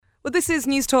Well, this is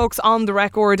News Talks on the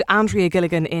Record. Andrea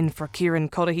Gilligan in for Kieran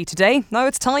Cuddihy today. Now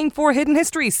it's time for Hidden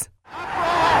Histories.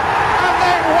 And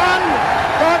they won!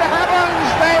 Good heavens,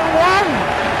 they won!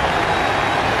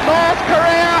 North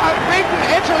Korea have beaten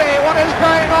Italy. What is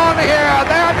going on here?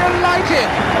 They are delighted.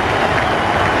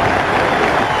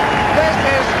 This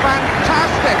is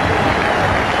fantastic.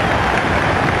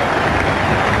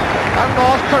 And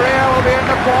North Korea will be in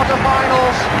the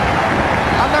quarterfinals.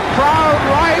 And the crowd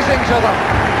rising to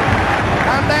them.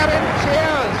 And they're in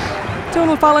tears.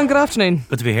 Donald Fallon, good afternoon.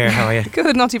 Good to be here. How are you?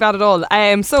 Good, not too bad at all.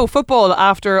 So football,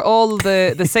 after all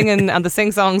the singing and the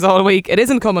sing-songs all week, it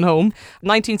isn't coming home.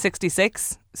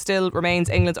 1966 still remains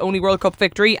England's only World Cup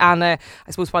victory, and I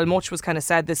suppose while much was kind of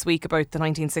said this week about the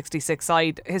 1966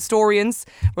 side, historians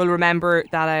will remember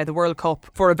that the World Cup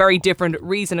for a very different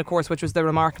reason, of course, which was the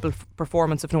remarkable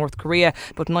performance of North Korea.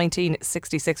 But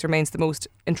 1966 remains the most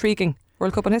intriguing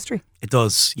World Cup in history. It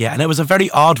does, yeah, and it was a very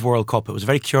odd World Cup. It was a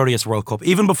very curious World Cup,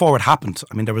 even before it happened.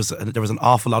 I mean, there was an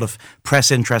awful lot of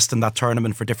press interest in that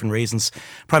tournament for different reasons.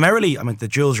 Primarily, I mean, the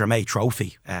Jules Rimet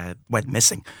trophy went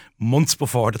missing months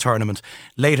before the tournament,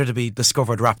 later to be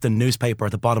discovered wrapped in newspaper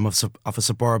at the bottom of a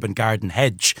suburban garden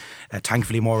hedge,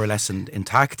 thankfully more or less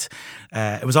intact.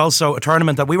 It was also a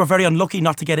tournament that we were very unlucky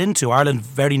not to get into. Ireland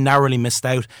very narrowly missed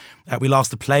out. We lost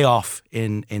the playoff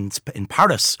in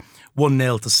Paris,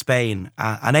 1-0 to Spain.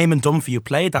 And Eamon Dunphy, who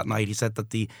played that night, he said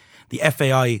that the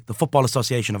FAI, the Football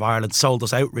Association of Ireland, sold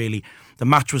us out really. The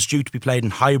match was due to be played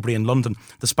in Highbury in London.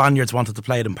 The Spaniards wanted to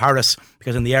play it in Paris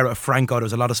because in the era of Franco there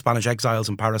was a lot of Spanish exiles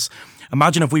in Paris.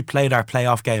 Imagine if we played our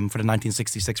playoff game for the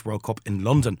 1966 World Cup in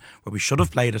London, where we should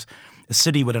have played it. A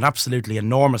city with an absolutely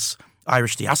enormous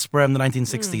Irish diaspora in the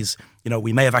 1960s. You know,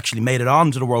 we may have actually made it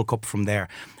on to the World Cup from there.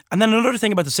 And then another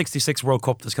thing about the 66 World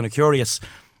Cup that's kind of curious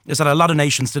is that a lot of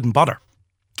nations didn't bother.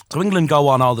 So England go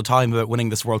on all the time about winning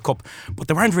this World Cup, but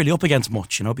they weren't really up against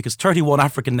much, you know, because 31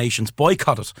 African nations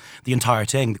boycotted the entire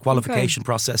thing, the qualification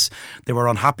process. They were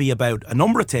unhappy about a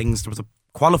number of things. There was a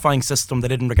qualifying system they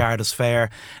didn't regard as fair,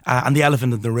 and the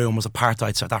elephant in the room was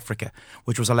apartheid South Africa,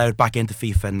 which was allowed back into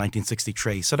FIFA in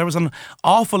 1963. So there was an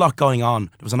awful lot going on.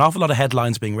 There was an awful lot of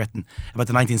headlines being written about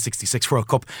the 1966 World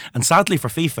Cup, and sadly for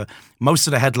FIFA, most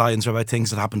of the headlines are about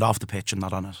things that happened off the pitch and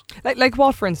not on it. Like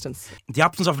what, for instance? The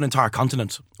absence of an entire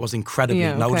continent was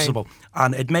incredibly noticeable,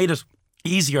 and it made it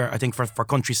easier, I think, for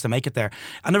countries to make it there.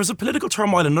 And there was a political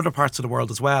turmoil in other parts of the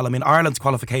world as well. I mean, Ireland's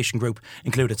qualification group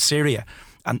included Syria.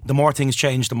 And the more things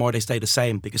changed, the more they stay the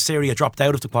same, because Syria dropped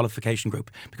out of the qualification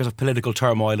group because of political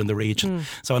turmoil in the region.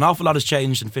 So an awful lot has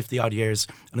changed in 50 odd years,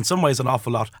 and in some ways an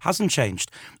awful lot hasn't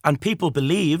changed. And people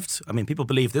believe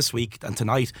this week and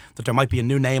tonight that there might be a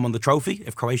new name on the trophy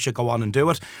if Croatia go on and do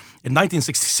it. In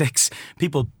 1966,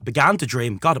 people began to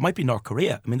dream, God, it might be North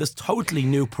Korea. I mean, this totally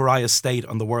new pariah state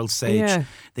on the world stage. Yeah.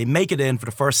 They make it in for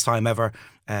the first time ever.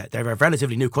 They're a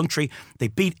relatively new country. They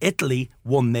beat Italy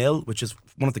 1-0, which is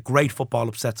one of the great football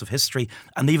upsets of history,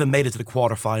 and they even made it to the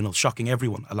quarter-final, shocking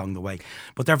everyone along the way.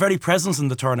 But their very presence in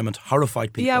the tournament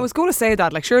horrified people. Yeah, I was going to say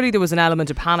that. Like, surely there was an element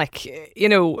of panic, you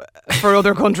know, for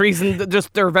other countries, and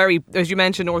just they're very, as you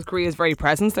mentioned, North Korea's very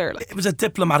presence there. Like. It was a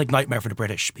diplomatic nightmare for the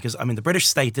British, because, I mean, the British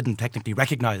state didn't technically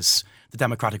recognise the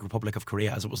Democratic Republic of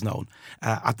Korea, as it was known.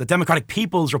 The Democratic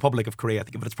People's Republic of Korea, I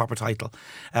think of it its proper title,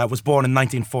 was born in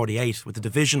 1948 with the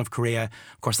division of Korea.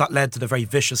 Of course, that led to the very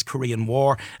vicious Korean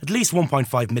War. At least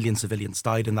 1.5 million civilians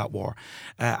died in that war.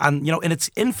 And, you know, in its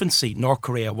infancy, North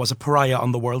Korea was a pariah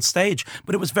on the world stage.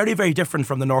 But it was very, very different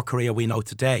from the North Korea we know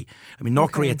today. I mean,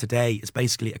 North Korea today is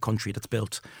basically a country that's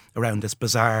built around this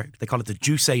bizarre, they call it the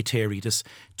Jusei theory, this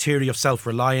theory of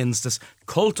self-reliance, this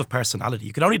cult of personality.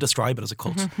 You can only describe it as a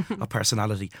cult of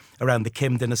personality around the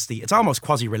Kim dynasty. It's almost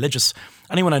quasi-religious.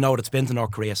 Anyone I know that's been to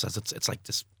North Korea says it's like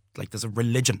this, like there's a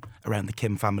religion around the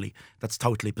Kim family that's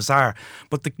totally bizarre.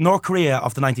 But the North Korea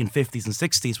of the 1950s and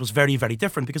 60s was very, very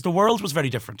different, because the world was very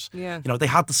different. Yeah. You know, they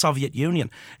had the Soviet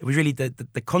Union. It was really,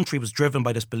 the country was driven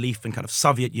by this belief in kind of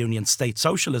Soviet Union state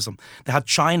socialism. They had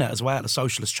China as well, a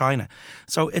socialist China.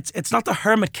 So it's not the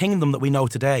hermit kingdom that we know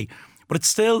today, but it's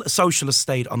still a socialist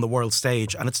state on the world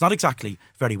stage, and it's not exactly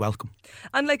very welcome.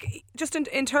 And like, just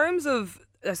in terms of,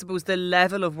 I suppose, the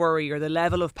level of worry or the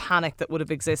level of panic that would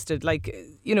have existed, like,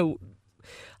 you know,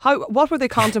 what were they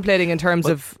contemplating in terms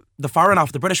of... The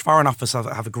British Foreign Office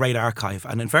have a great archive,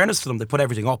 and in fairness to them, they put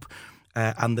everything up.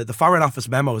 And the Foreign Office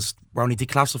memos were only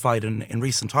declassified in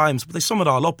recent times, but they sum it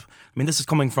all up. I mean, this is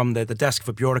coming from the desk of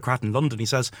a bureaucrat in London. He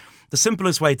says, the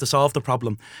simplest way to solve the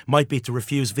problem might be to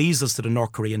refuse visas to the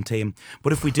North Korean team.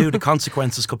 But if we do, the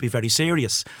consequences could be very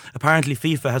serious. Apparently,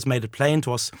 FIFA has made it plain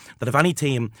to us that if any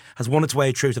team has won its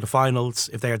way through to the finals,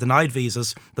 if they are denied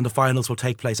visas, then the finals will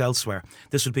take place elsewhere.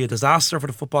 This would be a disaster for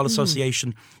the Football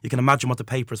Association. You can imagine what the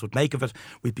papers would make of it.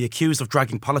 We'd be accused of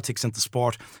dragging politics into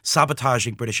sport,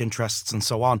 sabotaging British interests, and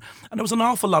so on. And there was an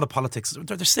awful lot of politics.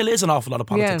 There still is an awful lot of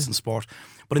politics in sport.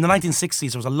 But in the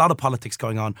 1960s, there was a lot of politics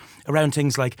going on around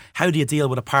things like, how do you deal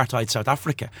with apartheid South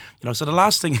Africa? So the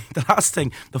last thing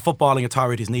the footballing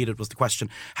authorities needed was the question,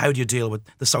 how do you deal with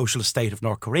the socialist state of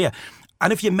North Korea?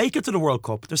 And if you make it to the World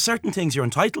Cup, there's certain things you're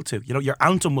entitled to. Your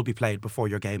anthem will be played before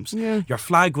your games. Yeah. Your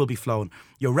flag will be flown.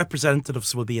 Your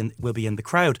representatives will be in the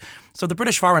crowd. So the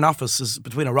British Foreign Office is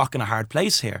between a rock and a hard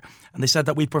place here. And they said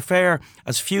that we prefer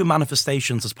as few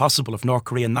manifestations as possible of North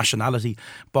Korean nationality,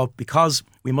 but because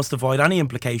we must avoid any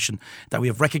implication that we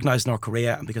have recognised North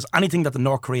Korea, and because anything that the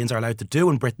North Koreans are allowed to do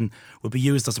in Britain will be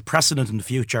used as a precedent in the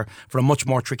future for a much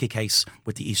more tricky case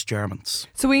with the East Germans.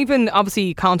 So even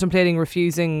obviously contemplating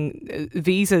refusing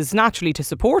visas naturally to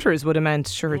supporters would have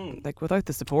meant, without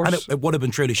the support. And it would have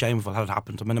been truly shameful had it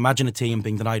happened. I mean, imagine a team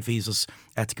being denied visas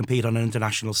to compete on an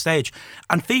international stage.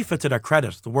 And FIFA, to their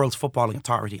credit, the world's footballing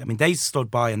authority, I mean, they stood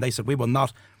by and they said, we will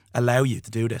not allow you to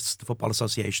do this, the Football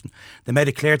Association. They made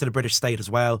it clear to the British state as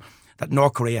well that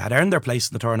North Korea had earned their place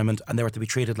in the tournament and they were to be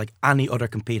treated like any other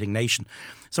competing nation.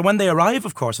 So when they arrive,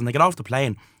 of course, and they get off the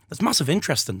plane, there's massive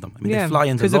interest in them. I mean, they fly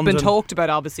into London. Because they've been talked about,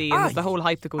 obviously, and the whole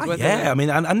hype that goes with it. Yeah, I mean,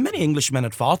 and many Englishmen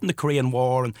had fought in the Korean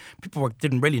War and people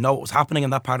didn't really know what was happening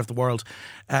in that part of the world.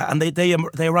 And they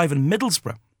arrive in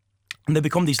Middlesbrough. And they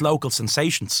become these local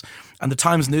sensations. And the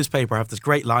Times newspaper have this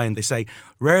great line. They say,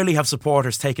 rarely have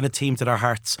supporters taken a team to their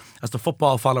hearts as the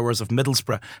football followers of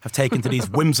Middlesbrough have taken to these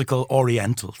whimsical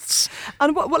Orientals.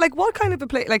 And what kind of a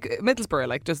place, like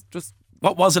Middlesbrough, just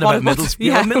what was it about Middlesbrough?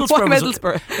 Yeah,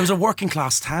 Middlesbrough. It was a working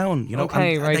class town,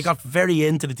 Okay, and they got very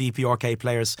into the DPRK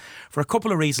players for a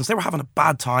couple of reasons. They were having a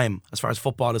bad time as far as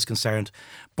football is concerned.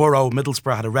 Borough,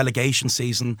 Middlesbrough had a relegation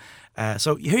season.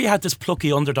 So here you had this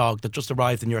plucky underdog that just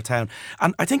arrived in your town.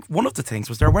 And I think one of the things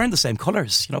was they're wearing the same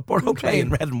colours. Borough play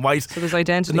in red and white. So there's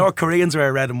identity. The North Koreans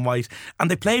wear red and white. And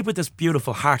they played with this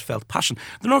beautiful, heartfelt passion.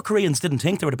 The North Koreans didn't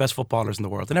think they were the best footballers in the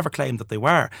world. They never claimed that they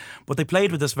were. But they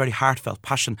played with this very heartfelt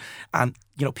passion. And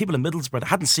people in Middlesbrough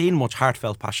hadn't seen much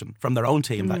heartfelt passion from their own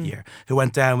team that year, who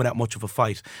went down without much of a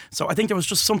fight. So I think there was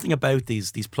just something about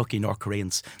these plucky North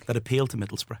Koreans that appealed to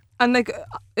Middlesbrough. And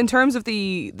in terms of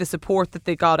the support that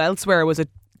they got elsewhere, was it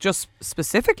just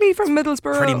specifically from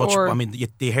Middlesbrough? Pretty much. I mean, you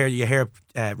hear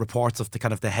reports of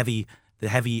the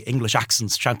heavy English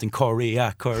accents chanting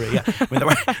Korea, Korea. I mean,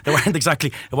 they weren't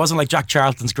exactly, it wasn't like Jack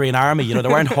Charlton's Green Army, there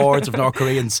weren't hordes of North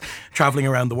Koreans travelling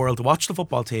around the world to watch the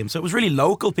football team. So it was really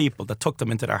local people that took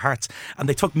them into their hearts, and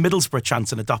they took Middlesbrough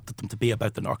chants and adopted them to be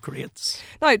about the North Koreans.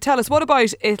 Now, tell us, what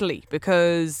about Italy?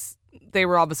 Because they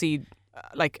were obviously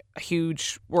like a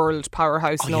huge world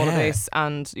powerhouse in all of this,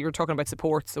 and you're talking about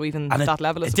support, so even and that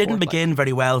level of support. It didn't begin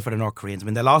very well for the North Koreans. I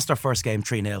mean, they lost their first game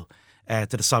 3-0.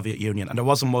 To the Soviet Union, and there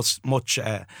wasn't much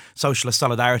socialist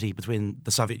solidarity between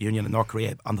the Soviet Union and North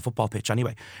Korea on the football pitch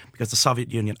anyway, because the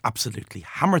Soviet Union absolutely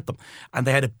hammered them, and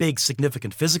they had a big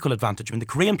significant physical advantage. I mean, the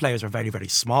Korean players were very, very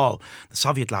small. The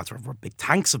Soviet lads were big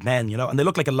tanks of men, and they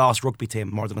looked like a lost rugby team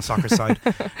more than a soccer side.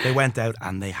 They went out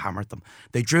and they hammered them.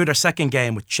 They drew their second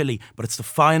game with Chile, but it's the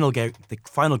final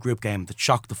group game that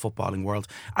shocked the footballing world,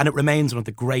 and it remains one of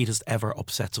the greatest ever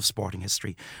upsets of sporting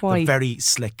history. Why? The very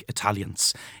slick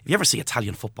Italians. If you ever see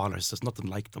Italian footballers, there's nothing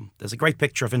like them. There's a great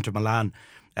picture of Inter Milan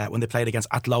when they played against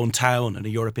Athlone Town in a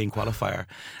European qualifier,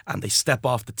 and they step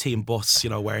off the team bus,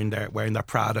 wearing their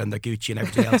Prada and their Gucci and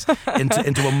everything else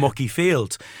into a mucky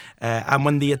field. And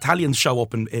when the Italians show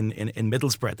up in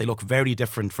Middlesbrough, they look very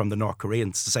different from the North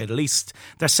Koreans, to say the least.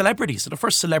 They're celebrities. They're the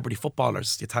first celebrity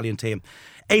footballers, the Italian team.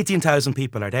 18,000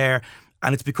 people are there.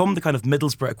 And it's become the kind of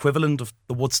Middlesbrough equivalent of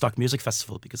the Woodstock Music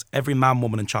Festival, because every man,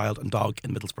 woman and child and dog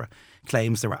in Middlesbrough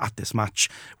claims they were at this match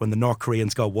when the North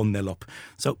Koreans go 1-0 up.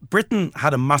 So Britain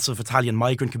had a massive Italian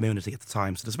migrant community at the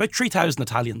time. So there's about 3,000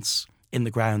 Italians in the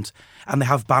ground, and they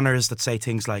have banners that say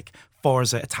things like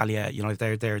Forza Italia,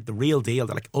 they're the real deal.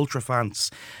 They're like ultra fans,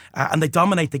 and they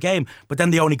dominate the game. But then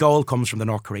the only goal comes from the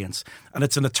North Koreans, and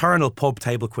it's an eternal pub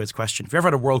table quiz question. If you ever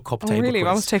had a World Cup table quiz,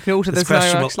 I must take note of this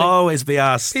question now, will always be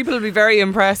asked. People will be very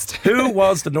impressed. Who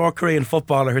was the North Korean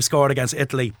footballer who scored against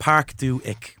Italy? Park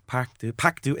Do-ik. Park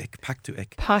Do-ik.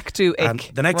 Park Do-ik. And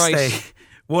the next day,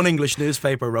 one English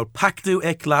newspaper wrote, Park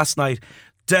Do-ik last night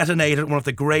detonated one of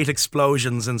the great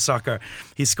explosions in soccer.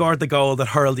 He scored the goal that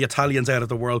hurled the Italians out of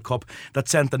the World Cup, that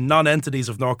sent the non-entities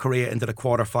of North Korea into the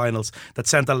quarterfinals, that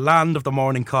sent the land of the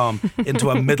morning calm into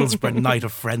a Middlesbrough night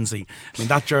of frenzy. I mean,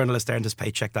 that journalist earned his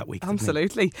paycheck that week.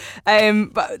 Absolutely.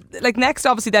 But like next,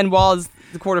 obviously, then was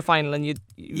the quarterfinal, and you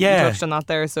touched on that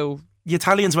there. So the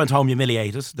Italians went home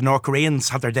humiliated. The North Koreans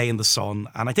had their day in the sun,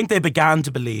 and I think they began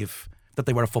to believe that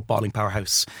they were a footballing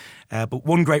powerhouse. But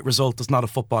one great result does not a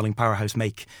footballing powerhouse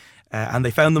make. And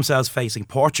they found themselves facing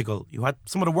Portugal, who had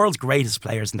some of the world's greatest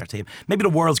players in their team. Maybe the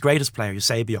world's greatest player,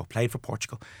 Eusebio, played for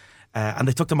Portugal. And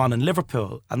they took them on in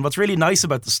Liverpool. And what's really nice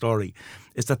about the story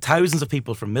is that thousands of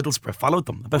people from Middlesbrough followed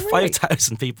them. About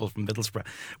 5,000 people from Middlesbrough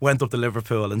went up to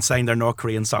Liverpool and sang their North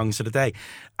Korean songs of the day.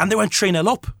 And they went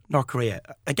 3-0 up, North Korea,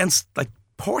 against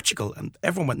Portugal. And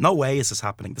everyone went, no way is this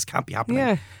happening. This can't be happening.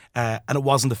 Yeah. And it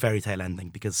wasn't a fairy tale ending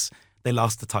because they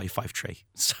lost the tie 5-3.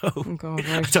 So God,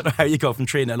 right. I don't know how you go from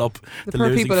 3-0 up the to poor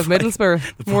losing people of 5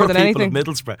 Middlesbrough the more poor than people anything. of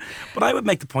Middlesbrough. But I would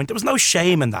make the point, there was no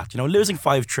shame in that. Losing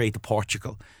 5-3 to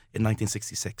Portugal in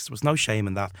 1966, there was no shame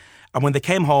in that. And when they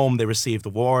came home, they received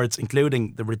awards,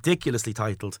 including the ridiculously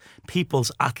titled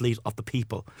People's Athlete of the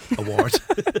People Award.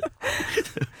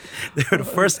 They were the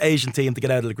first Asian team to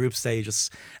get out of the group stages,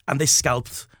 and they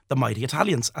scalped the mighty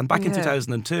Italians. And back in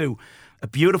 2002, a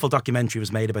beautiful documentary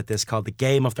was made about this called The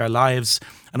Game of Their Lives,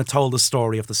 and it told the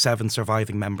story of the 7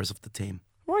 surviving members of the team.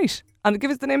 Right. And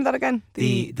give us the name of that again.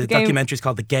 The documentary is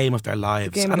called The Game of Their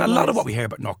Lives. And a lot of what we hear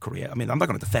about North Korea, I mean, I'm not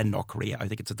going to defend North Korea. I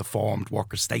think it's a deformed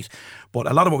worker state.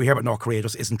 But a lot of what we hear about North Korea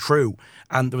just isn't true.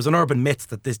 And there was an urban myth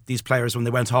that these players, when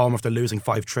they went home after losing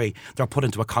 5-3, they were put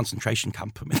into a concentration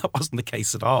camp. I mean, that wasn't the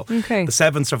case at all. Okay. The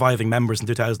 7 surviving members in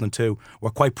 2002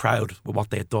 were quite proud with what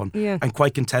they had done and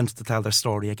quite content to tell their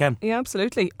story again. Yeah,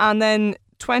 absolutely. And then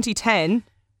 2010...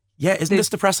 Yeah, isn't this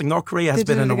depressing? North Korea has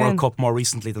been in a World Cup more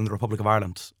recently than the Republic of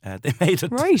Ireland. They made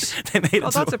it. Right. They made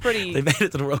it. They made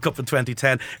it to the World Cup in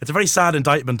 2010. It's a very sad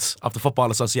indictment of the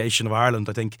Football Association of Ireland.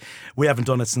 I think we haven't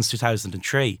done it since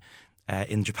 2003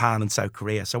 in Japan and South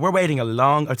Korea. So we're waiting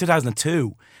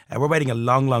 2002. We're waiting a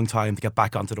long, long time to get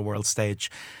back onto the world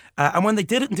stage. And when they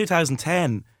did it in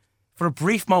 2010. For a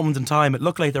brief moment in time, it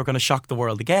looked like they were going to shock the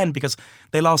world again because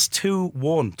they lost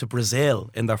 2-1 to Brazil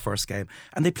in their first game.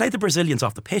 And they played the Brazilians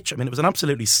off the pitch. I mean, it was an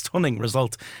absolutely stunning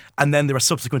result. And then they were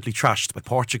subsequently trashed by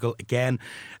Portugal again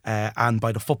and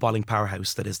by the footballing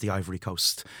powerhouse that is the Ivory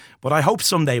Coast. But I hope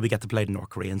someday we get to play the North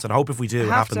Koreans. And I hope if we do, it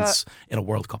happens in a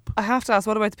World Cup. I have to ask,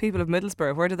 what about the people of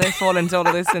Middlesbrough? Where did they fall into all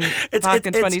of this back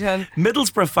in 2010?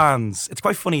 Middlesbrough fans, it's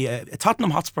quite funny.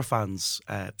 Tottenham Hotspur fans,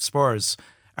 Spurs,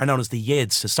 are known as the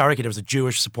Yids. Historically, there was a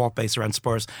Jewish support base around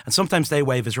Spurs, and sometimes they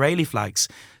wave Israeli flags.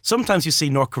 Sometimes you see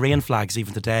North Korean flags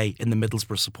even today in the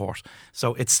Middlesbrough support.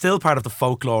 So it's still part of the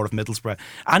folklore of Middlesbrough.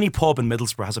 Any pub in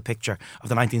Middlesbrough has a picture of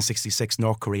the 1966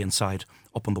 North Korean side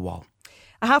up on the wall.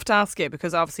 I have to ask you,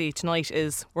 because obviously tonight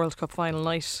is World Cup final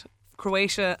night.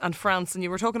 Croatia and France, and you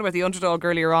were talking about the underdog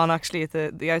earlier on actually at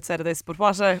the outset of this, but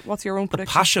what's your own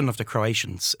prediction? The passion of the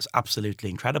Croatians is absolutely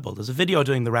incredible. There's a video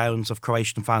doing the rounds of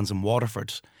Croatian fans in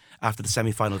Waterford after the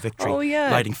semi-final victory,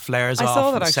 lighting flares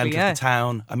off in the centre of the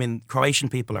town. I mean, Croatian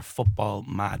people are football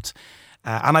mad.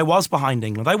 And I was behind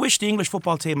England. I wish the English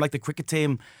football team, like the cricket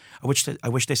team, I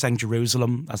wish they sang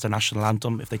Jerusalem as their national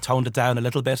anthem. If they toned it down a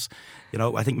little bit,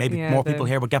 I think maybe more people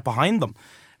here would get behind them.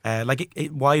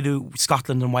 Why do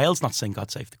Scotland and Wales not sing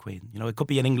God Save the Queen? It could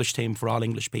be an English team for all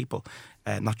English people,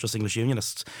 not just English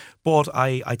unionists. But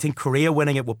I think Croatia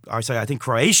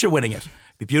winning it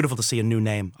be beautiful to see a new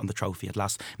name on the trophy at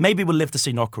last. Maybe we'll live to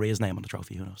see North Korea's name on the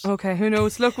trophy, who knows? Okay, who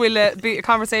knows? Look, we'll be a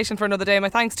conversation for another day. My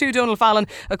thanks to Donal Fallon,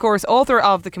 of course, author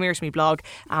of the Come Here To Me blog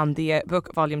and the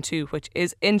book Volume 2, which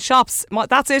is in shops.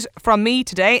 That's it from me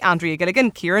today. Andrea Gilligan.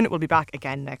 Kieran will be back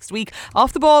again next week.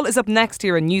 Off the Ball is up next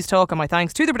here in News Talk, and my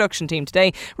thanks to the production team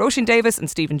today, Roisin Davis and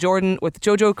Stephen Jordan, with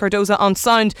Jojo Cardoza on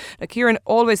sound. Now, Kieran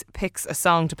always picks a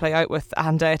song to play out with,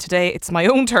 and today it's my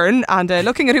own turn. And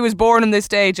looking at who was born on this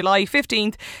day, July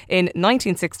 15th in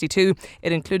 1962,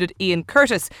 it included Ian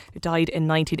Curtis, who died in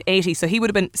 1980, so he would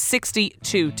have been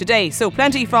 62 today. So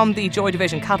plenty from the Joy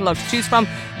Division catalogue to choose from,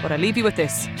 but I leave you with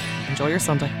this. Enjoy your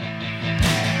Sunday.